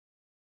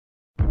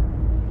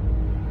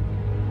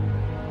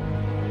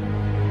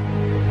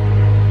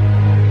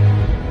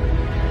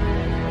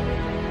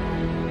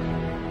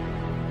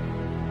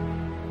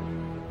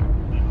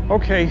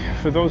Okay,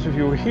 for those of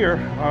you who are here,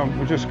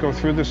 we'll just go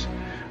through this,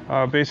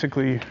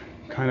 basically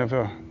kind of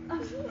a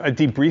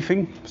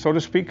debriefing, so to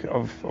speak,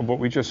 of what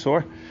we just saw.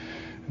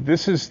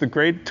 This is the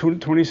great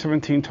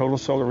 2017 total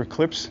solar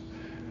eclipse.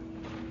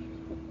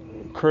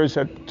 Occurs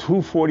at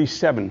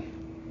 2:47,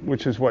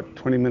 which is what,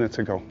 20 minutes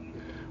ago.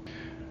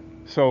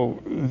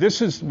 So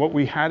this is what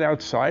we had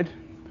outside.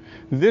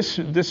 This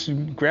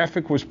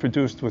graphic was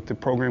produced with the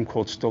program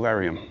called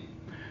Stellarium.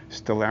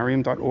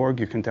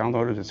 Stellarium.org, you can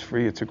download it, it's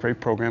free, it's a great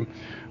program.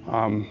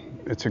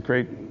 It's a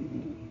great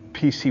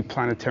PC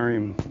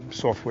planetarium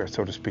software,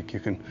 so to speak. You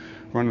can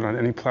run it on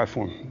any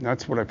platform.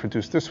 That's what I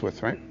produced this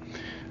with, right?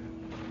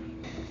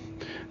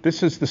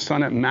 This is the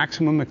sun at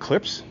maximum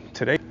eclipse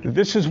today.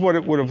 This is what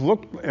it would have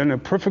looked in a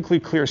perfectly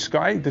clear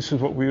sky. This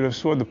is what we would have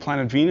saw. The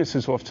planet Venus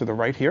is off to the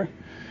right here.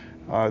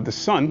 The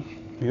sun,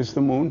 here's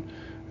the moon,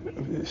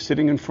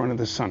 sitting in front of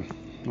the sun,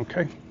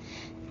 okay?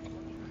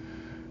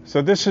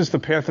 So this is the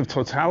path of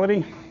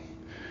totality.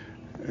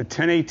 At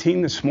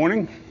 10:18 this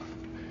morning,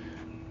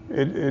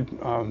 it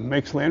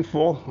makes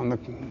landfall on the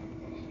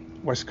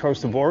west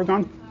coast of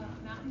Oregon.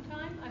 Mountain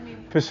time? I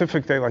mean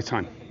Pacific Daylight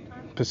Time.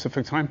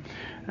 Pacific time,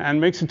 and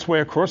makes its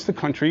way across the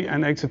country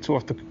and exits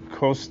off the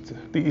coast,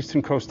 the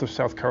eastern coast of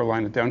South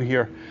Carolina, down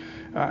here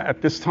at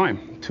this time,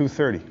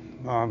 2:30.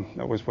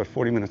 That was, what,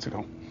 40 minutes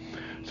ago.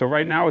 So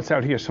right now it's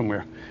out here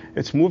somewhere.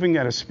 It's moving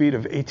at a speed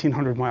of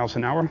 1,800 miles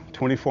an hour,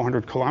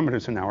 2,400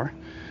 kilometers an hour.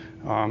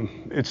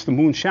 It's the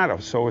moon's shadow,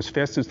 so as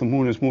fast as the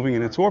moon is moving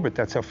in its orbit,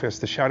 that's how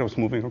fast the shadow is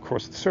moving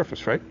across the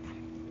surface, right?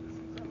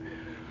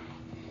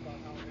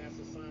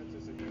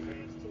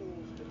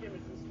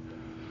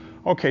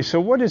 Okay, so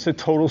what is a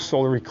total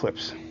solar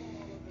eclipse?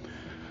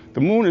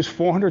 The moon is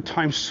 400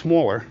 times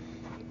smaller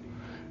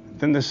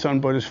than the sun,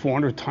 but is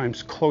 400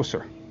 times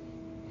closer.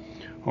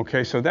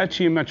 Okay, so that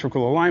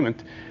geometrical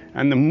alignment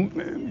and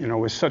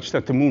is such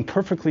that the moon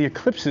perfectly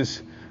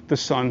eclipses the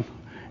sun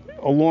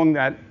along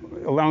that,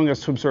 allowing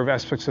us to observe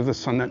aspects of the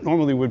sun that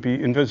normally would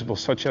be invisible,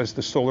 such as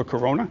the solar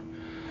corona,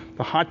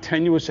 the hot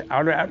tenuous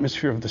outer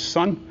atmosphere of the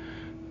sun,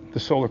 the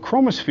solar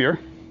chromosphere,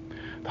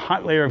 the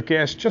hot layer of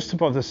gas just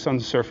above the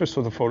sun's surface,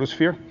 or the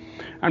photosphere,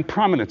 and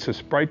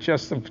prominences, bright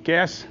jets of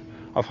gas,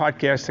 of hot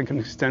gas that can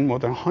extend more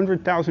than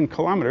 100,000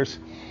 kilometers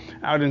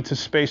out into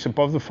space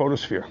above the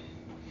photosphere.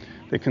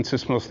 They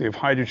consist mostly of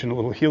hydrogen, a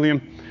little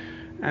helium,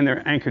 and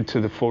they're anchored to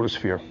the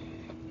photosphere.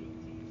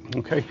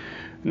 Okay,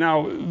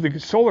 now the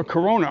solar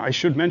corona, I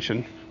should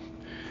mention,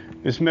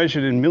 is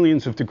measured in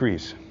millions of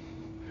degrees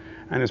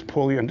and is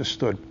poorly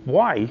understood.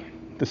 Why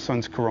the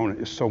sun's corona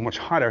is so much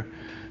hotter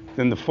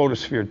than the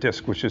photosphere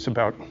disk, which is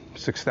about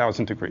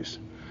 6,000 degrees.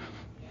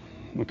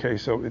 Okay,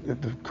 so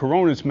the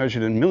corona is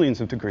measured in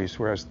millions of degrees,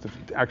 whereas the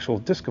actual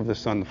disk of the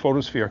sun, the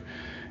photosphere,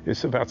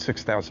 is about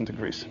 6,000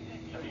 degrees.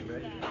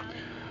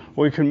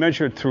 Well, you can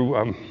measure it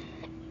through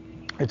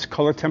its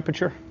color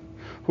temperature.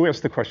 Who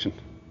asked the question?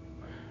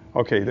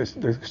 Okay,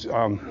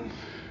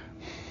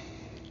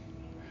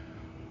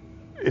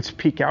 its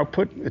peak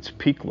output, its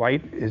peak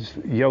light is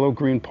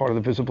yellow-green part of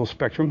the visible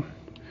spectrum.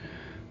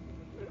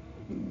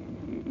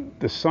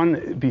 The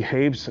sun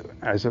behaves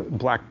as a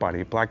black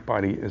body. Black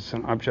body is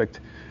an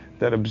object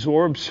that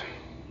absorbs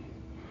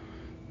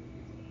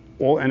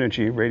all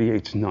energy,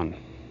 radiates none.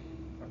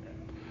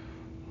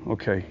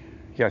 Okay,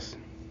 yes?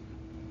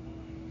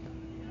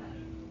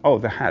 Oh,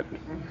 the hat.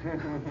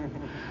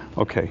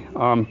 Okay,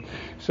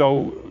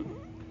 so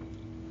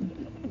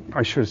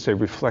I should say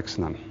reflects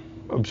none.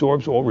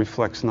 Absorbs all,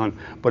 reflects none,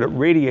 but it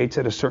radiates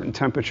at a certain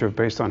temperature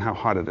based on how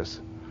hot it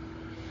is.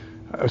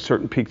 A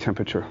certain peak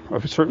temperature,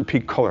 of a certain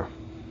peak color.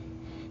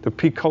 The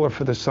peak color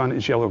for the sun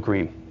is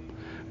yellow-green.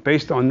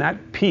 Based on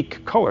that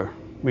peak color,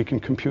 we can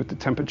compute the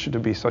temperature to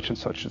be such and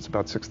such. It's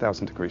about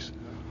 6,000 degrees.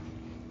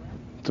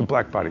 It's a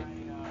black body.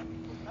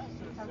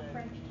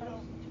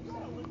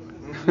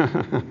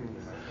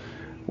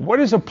 What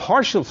is a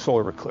partial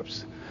solar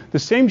eclipse? The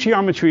same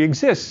geometry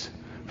exists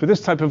for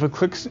this type of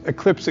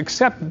eclipse,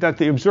 except that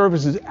the observer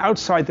is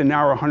outside the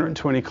narrow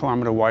 120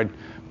 kilometer wide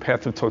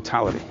path of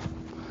totality.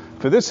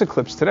 For this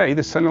eclipse today,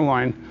 the center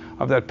line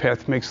of that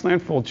path makes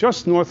landfall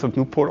just north of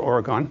Newport,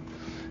 Oregon,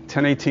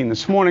 10:18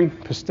 this morning,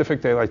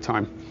 Pacific Daylight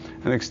Time,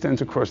 and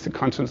extends across the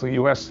continental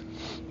US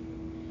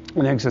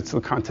and exits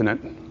the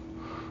continent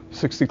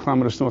 60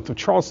 kilometers north of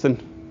Charleston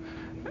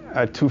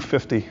at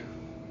 2:50,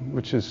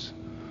 which is,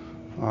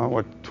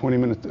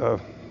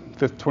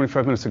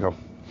 25 minutes ago.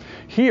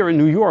 Here in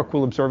New York,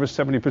 we'll observe a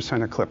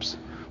 70% eclipse,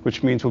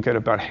 which means we'll get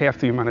about half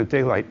the amount of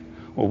daylight.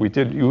 Well, we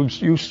did,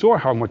 you saw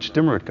how much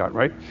dimmer it got,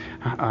 right?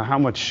 How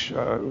much,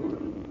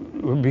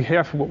 it would be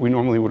half of what we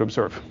normally would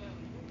observe.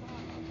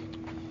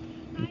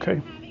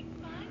 Okay.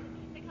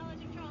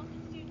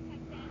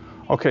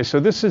 Okay, so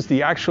this is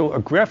the actual, a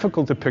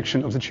graphical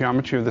depiction of the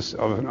geometry of this,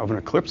 of an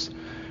eclipse.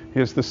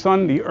 Here's the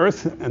sun, the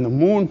earth, and the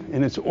moon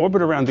in its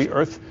orbit around the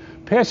earth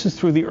passes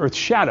through the earth's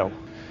shadow.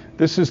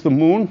 This is the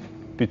moon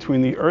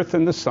between the earth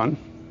and the sun.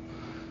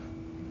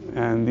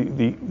 And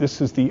this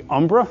is the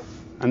umbra,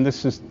 and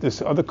this is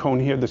this other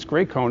cone here, this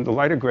gray cone, the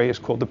lighter gray is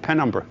called the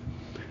penumbra.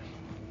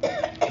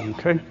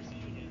 Okay.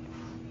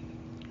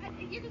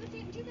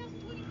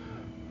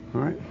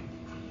 All right.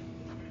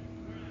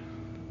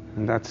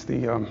 And that's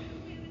the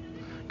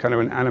kind of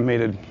an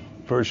animated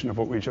version of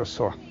what we just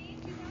saw.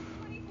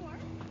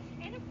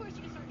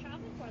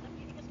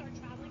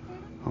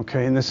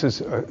 Okay, and this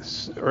is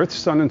Earth,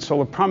 Sun, and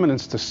solar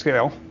prominence to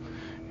scale.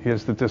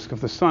 Here's the disk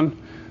of the Sun.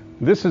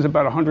 This is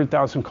about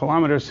 100,000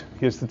 kilometers.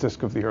 Here's the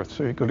disk of the Earth.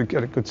 So you're going to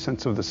get a good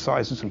sense of the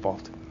sizes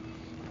involved.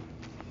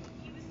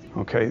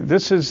 Okay,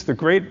 this is the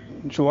great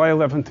July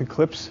 11th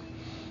eclipse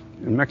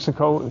in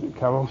Mexico,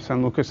 Cabo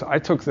San Lucas. I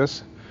took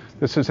this.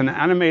 This is an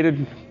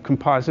animated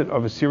composite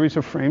of a series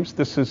of frames.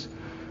 This is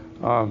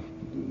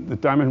the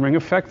diamond ring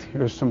effect.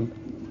 Here's some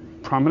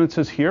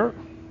prominences here.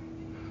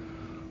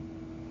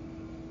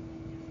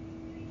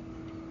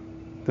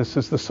 This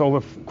is the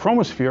solar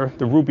chromosphere,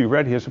 the ruby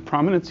red. Here's a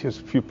prominence. Here's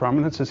a few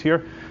prominences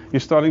here. You're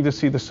starting to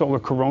see the solar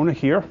corona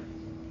here.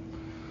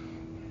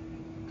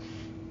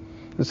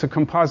 It's a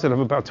composite of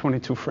about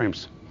 22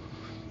 frames.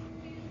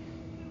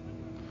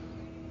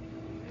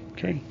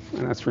 Okay,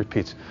 and that's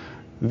repeats.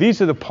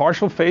 These are the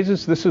partial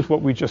phases. This is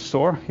what we just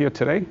saw here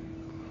today,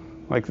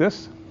 like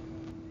this.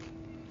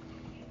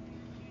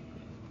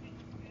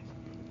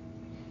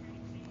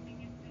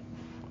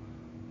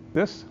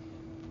 This.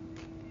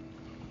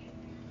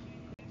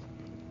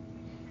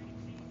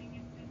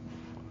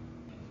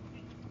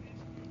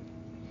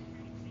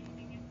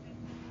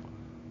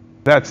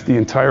 That's the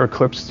entire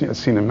eclipse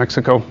seen in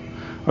Mexico,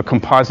 a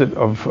composite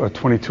of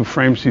 22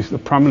 frames. These are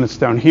the prominence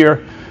down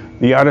here.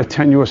 The outer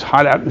tenuous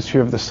hot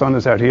atmosphere of the sun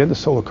is out here, the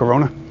solar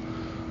corona.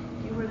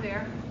 You were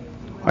there?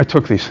 I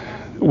took these.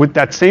 With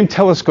that same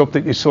telescope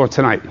that you saw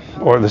tonight,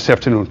 or this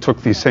afternoon,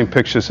 took these same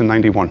pictures in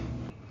 '91.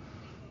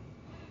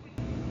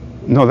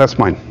 No, that's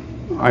mine.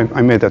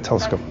 I made that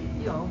telescope.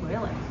 Oh,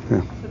 really?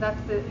 Yeah. So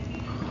that's the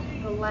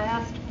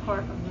last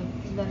part of the,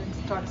 and then it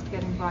starts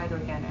getting brighter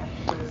again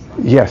after this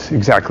one. Yes,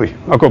 exactly.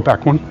 I'll go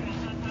back one.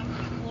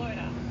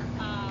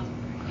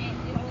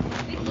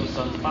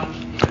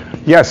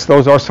 Yes,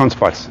 those are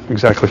sunspots,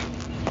 exactly.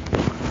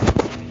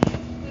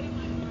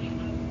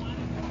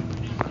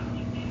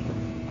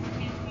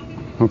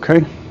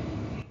 Okay.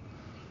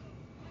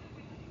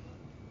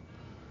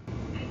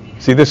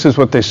 See, this is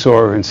what they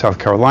saw in South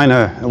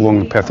Carolina along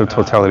the path of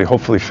totality.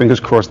 Hopefully, fingers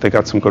crossed, they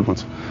got some good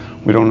ones.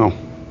 We don't know.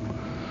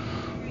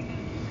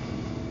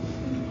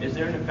 Is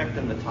there an effect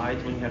on the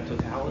tides when you have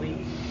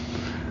totality?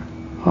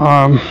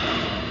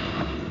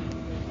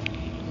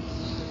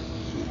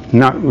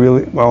 Not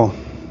really. Well,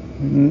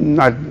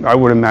 not. I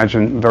would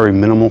imagine very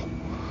minimal.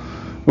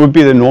 It would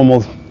be the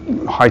normal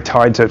high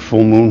tides at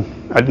full moon,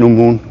 at new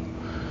moon.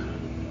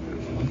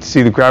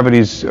 See, the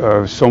gravity's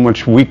so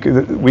much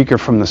weaker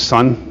from the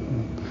sun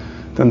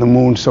than the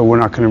moon, so we're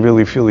not going to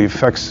really feel the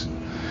effects.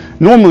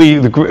 Normally,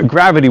 the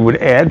gravity would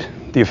add,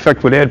 the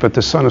effect would add, but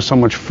the sun is so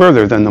much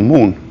further than the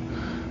moon.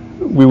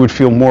 We would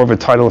feel more of a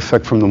tidal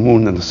effect from the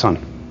moon than the sun.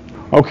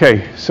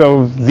 Okay,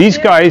 so these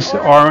guys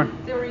are.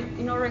 They're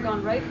in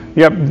Oregon, right?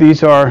 Yep,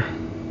 these are.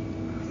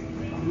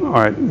 All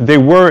right, they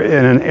were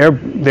in an air.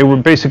 They were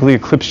basically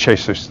eclipse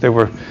chasers. They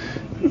were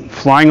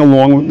flying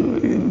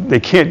along. They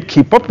can't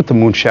keep up with the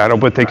moon shadow,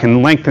 but they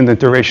can lengthen the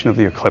duration of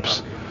the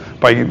eclipse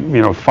by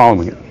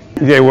following it.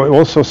 They were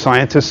also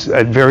scientists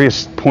at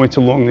various points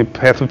along the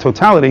path of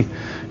totality,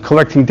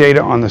 collecting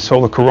data on the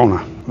solar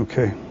corona.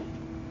 Okay.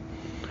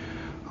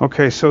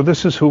 Okay, so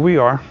this is who we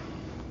are.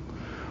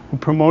 We're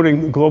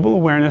promoting global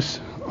awareness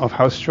of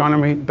how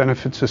astronomy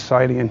benefits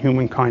society and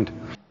humankind.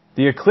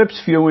 The eclipse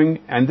viewing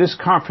and this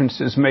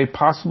conference is made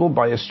possible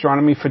by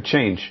Astronomy for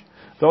Change.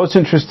 Those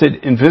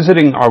interested in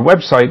visiting our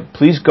website,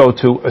 please go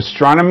to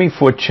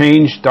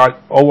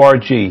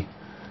astronomyforchange.org.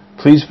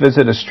 Please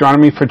visit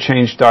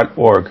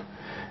astronomyforchange.org.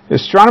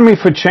 Astronomy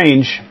for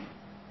Change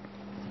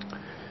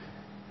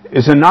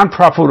is a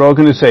nonprofit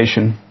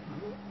organization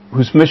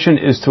whose mission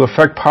is to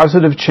effect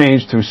positive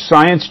change through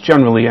science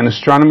generally and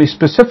astronomy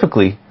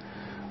specifically,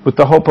 with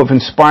the hope of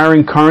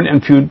inspiring current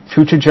and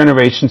future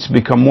generations to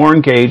become more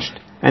engaged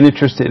and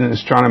interested in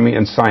astronomy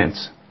and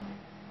science.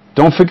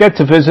 Don't forget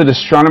to visit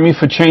Astronomy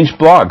for Change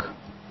blog,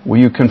 where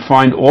you can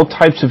find all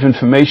types of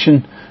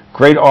information,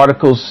 great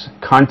articles,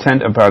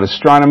 content about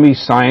astronomy,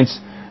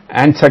 science,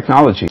 and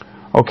technology.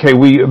 Okay,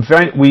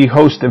 we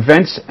host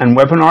events and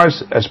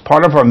webinars as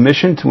part of our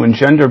mission to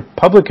engender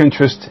public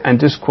interest and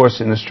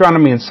discourse in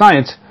astronomy and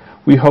science.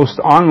 We host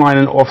online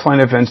and offline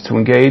events to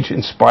engage,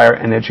 inspire,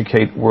 and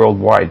educate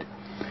worldwide.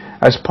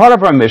 As part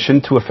of our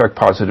mission to effect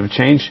positive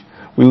change,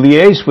 we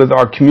liaise with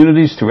our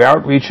communities through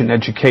outreach and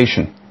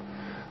education.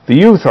 The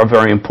youth are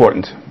very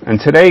important, and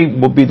today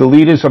will be the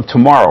leaders of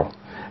tomorrow.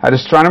 At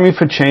Astronomy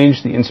for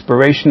Change, the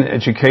inspiration and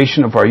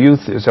education of our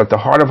youth is at the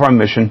heart of our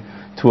mission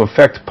to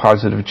effect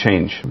positive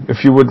change.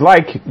 If you would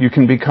like, you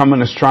can become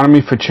an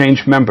Astronomy for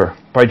Change member.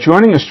 By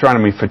joining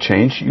Astronomy for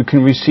Change, you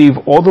can receive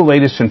all the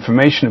latest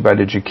information about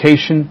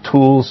education,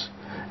 tools,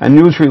 and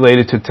news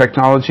related to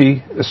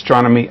technology,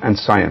 astronomy, and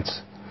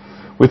science.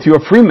 With your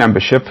free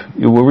membership,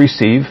 you will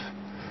receive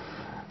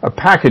a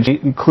package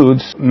that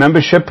includes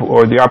membership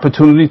or the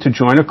opportunity to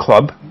join a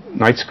club,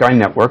 Night Sky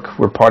Network.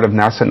 We're part of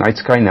NASA Night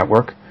Sky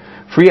Network.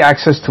 free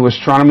access to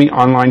astronomy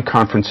online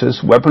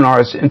conferences,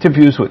 webinars,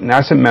 interviews with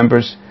NASA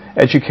members,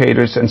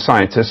 educators, and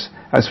scientists,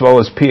 as well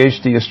as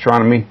PhD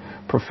astronomy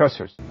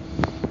professors.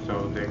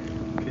 So they're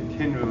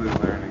continually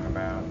learning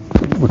about.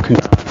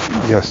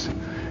 Yes.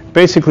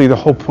 Basically, the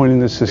whole point in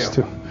this is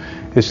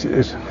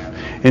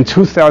in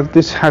 2000.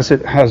 This has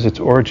its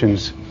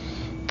origins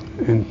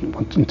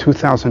in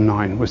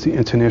 2009 was the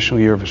International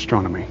Year of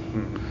Astronomy.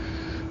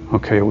 Mm-hmm.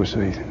 Okay, it was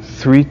a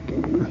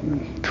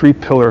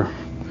three-pillar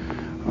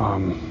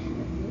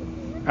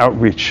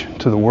outreach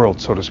to the world,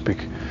 so to speak.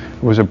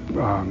 It was a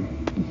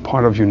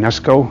part of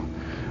UNESCO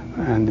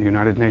and the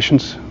United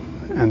Nations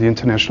and the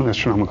International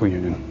Astronomical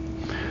Union.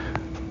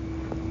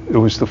 It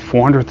was the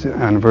 400th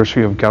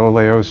anniversary of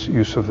Galileo's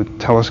use of the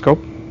telescope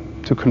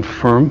to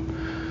confirm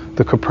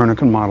the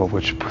Copernican model,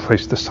 which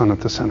placed the sun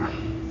at the center.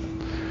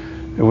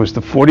 It was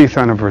the 40th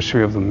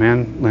anniversary of the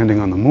man landing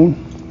on the moon,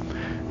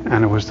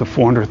 and it was the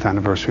 400th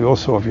anniversary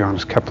also of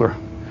Johannes Kepler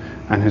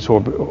and his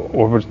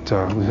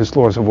his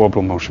laws of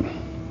orbital motion.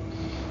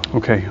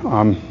 Okay,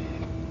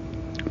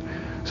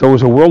 so it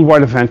was a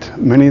worldwide event.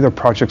 Many of the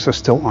projects are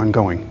still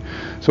ongoing.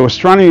 So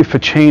Astronomy for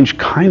Change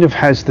kind of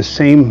has the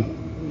same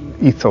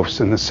ethos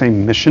and the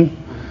same mission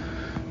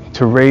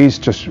to raise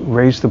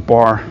the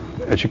bar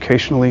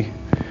educationally,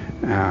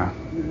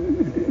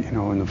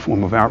 in the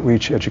form of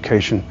outreach,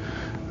 education,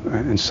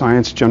 in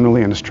science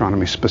generally and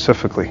astronomy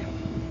specifically.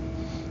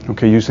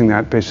 Okay, using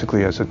that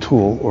basically as a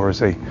tool or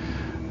as a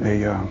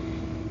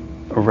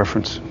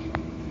reference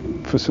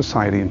for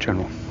society in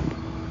general.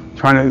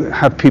 Trying to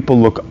have people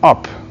look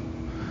up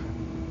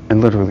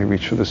and literally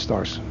reach for the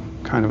stars.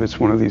 Kind of, it's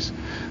one of these,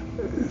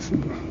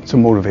 it's a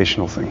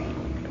motivational thing.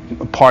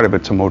 A part of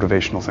it's a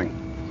motivational thing.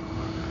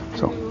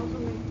 So,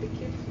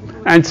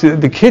 and to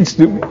the kids,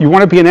 you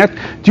want to be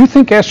do you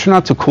think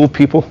astronauts are cool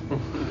people?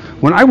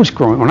 When I was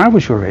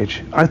your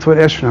age, I thought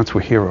astronauts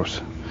were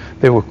heroes.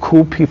 They were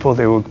cool people.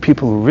 They were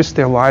people who risked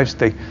their lives.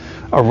 A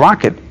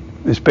rocket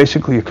is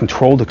basically a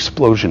controlled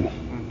explosion.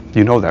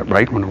 You know that,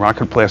 right? When a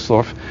rocket blasts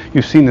off,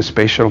 you've seen the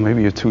space shuttle.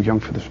 Maybe you're too young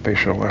for the space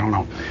shuttle, I don't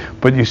know.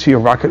 But you see a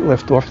rocket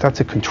lift off, that's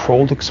a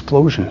controlled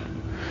explosion.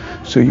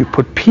 So you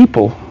put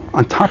people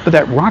on top of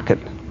that rocket,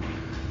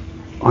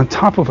 on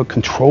top of a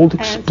controlled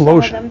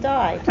explosion. And some of them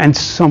died. And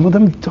some of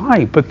them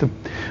die. But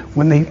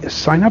when they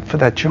sign up for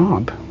that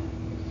job,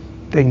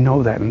 they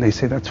know that and they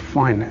say, that's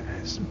fine,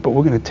 but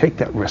we're going to take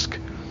that risk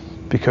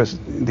because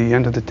at the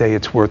end of the day,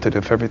 it's worth it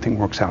if everything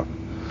works out.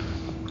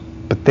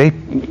 But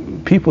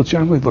people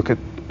generally look at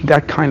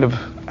that kind of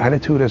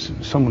attitude as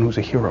someone who's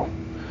a hero.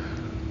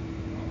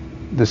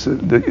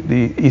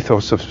 The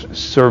ethos of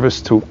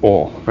service to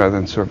all rather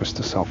than service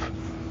to self. Did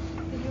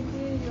you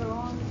create your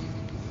own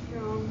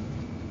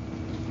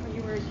when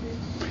you were a kid?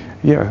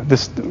 Yeah,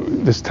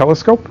 this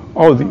telescope.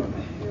 Oh,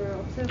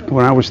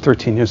 when I was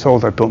 13 years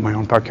old, I built my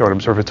own backyard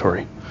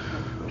observatory.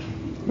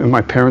 In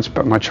my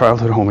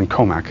childhood home in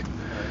Comac,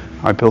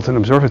 I built an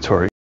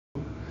observatory.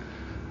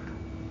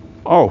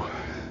 Oh,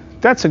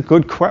 that's a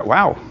good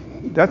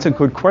That's a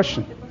good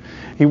question.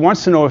 He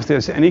wants to know if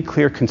there's any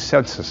clear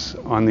consensus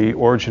on the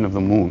origin of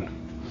the moon.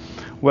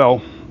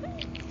 Well,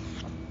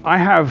 I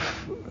have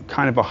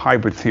kind of a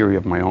hybrid theory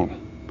of my own.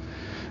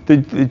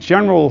 The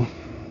general,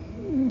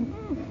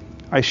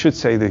 I should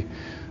say,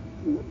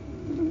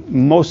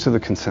 most of the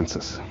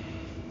consensus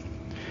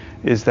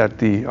is that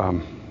the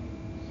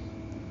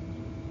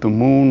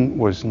moon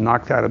was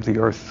knocked out of the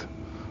Earth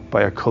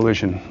by a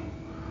collision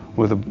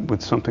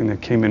with something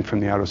that came in from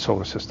the outer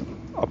solar system,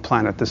 a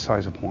planet the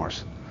size of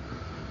Mars.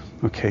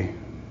 Okay,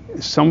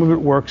 some of it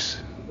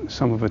works,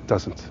 some of it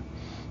doesn't.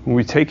 When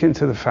we take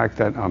into the fact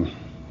that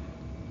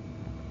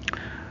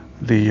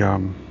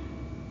the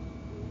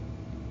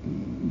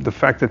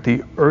fact that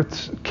the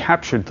Earth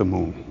captured the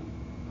moon.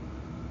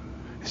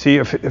 See,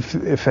 if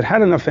it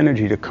had enough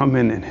energy to come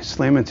in and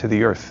slam into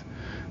the Earth,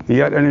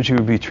 that energy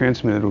would be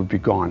transmitted, it would be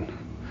gone.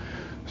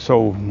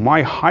 So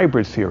my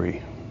hybrid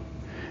theory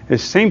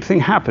is same thing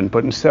happened,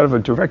 but instead of a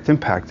direct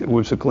impact, it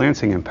was a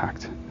glancing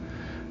impact.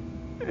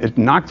 It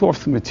knocked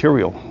off the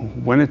material,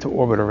 went into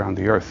orbit around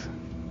the Earth.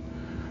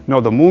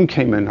 No, the moon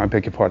came in, I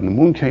beg your pardon, the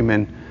moon came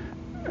in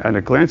at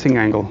a glancing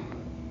angle.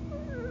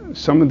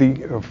 Some of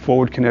the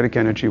forward kinetic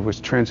energy was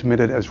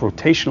transmitted as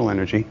rotational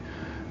energy,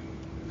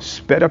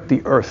 sped up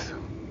the Earth,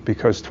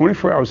 because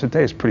 24 hours a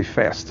day is pretty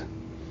fast.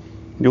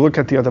 You look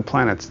at the other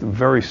planets, they're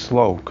very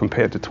slow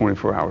compared to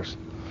 24 hours.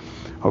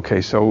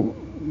 Okay, so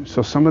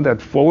some of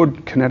that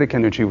forward kinetic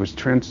energy was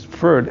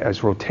transferred as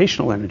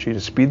rotational energy to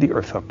speed the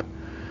Earth up,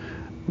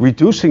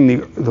 reducing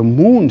the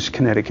moon's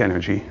kinetic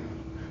energy,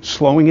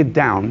 slowing it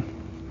down,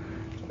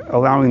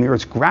 allowing the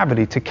Earth's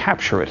gravity to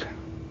capture it.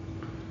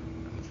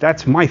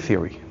 That's my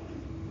theory,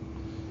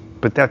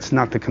 but that's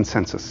not the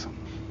consensus.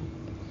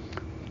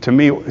 To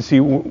me, see,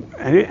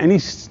 any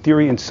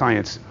theory in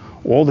science,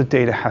 all the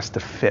data has to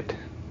fit.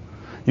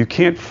 You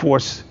can't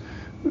force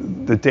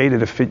the data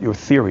to fit your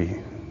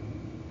theory.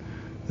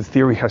 The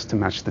theory has to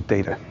match the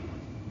data.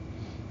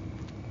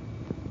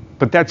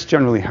 But that's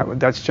generally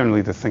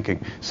the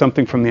thinking.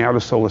 Something from the outer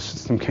solar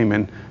system came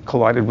in,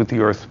 collided with the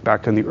Earth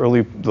back in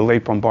the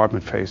late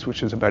bombardment phase,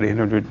 which is about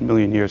 800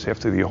 million years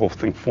after the whole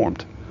thing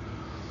formed,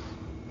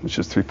 which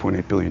is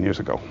 3.8 billion years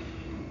ago.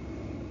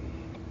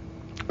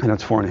 And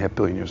that's 4.5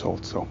 billion years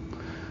old. So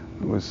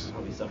it was.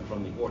 Probably something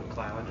from the Oort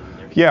cloud and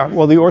everything. Yeah,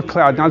 well, the Oort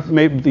cloud, not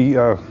maybe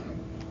the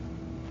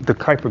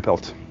Kuiper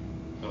belt.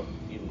 Oh,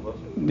 even closer.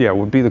 Yeah,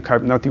 would be the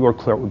Kuiper, not the Oort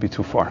cloud. Would be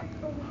too far.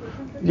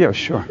 Yeah,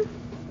 sure.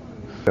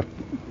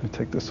 Let me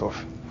take this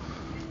off.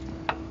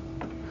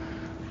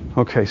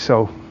 Okay,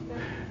 so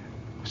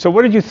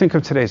what did you think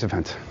of today's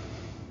event?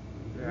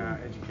 Yeah,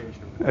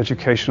 educational.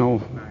 Educational.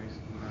 Nice.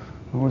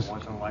 It was-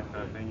 Once in a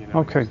lifetime thing, you never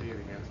Okay. get to see it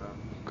again, so.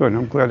 Good.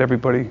 I'm glad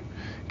everybody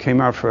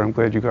came out for it. I'm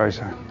glad you guys.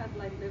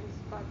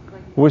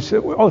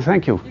 Oh,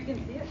 thank you. You can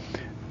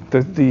see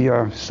it.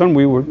 The sun,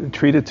 we were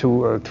treated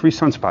to 3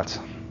 sunspots.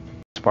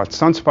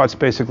 Sunspots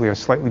basically are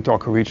slightly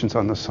darker regions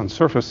on the sun's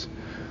surface,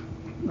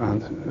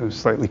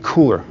 slightly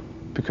cooler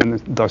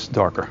because thus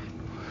darker,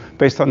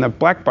 based on that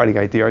black body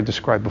idea I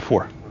described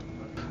before.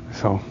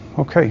 So,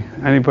 okay.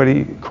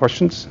 Anybody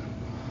questions?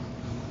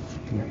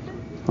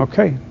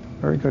 Okay,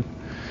 very good.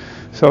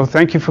 So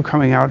thank you for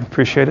coming out.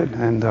 Appreciate it.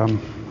 And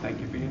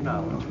Thank you for your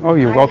knowledge. oh,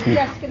 you're welcome.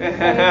 Just gonna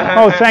say,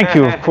 Oh, thank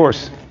you. Of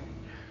course.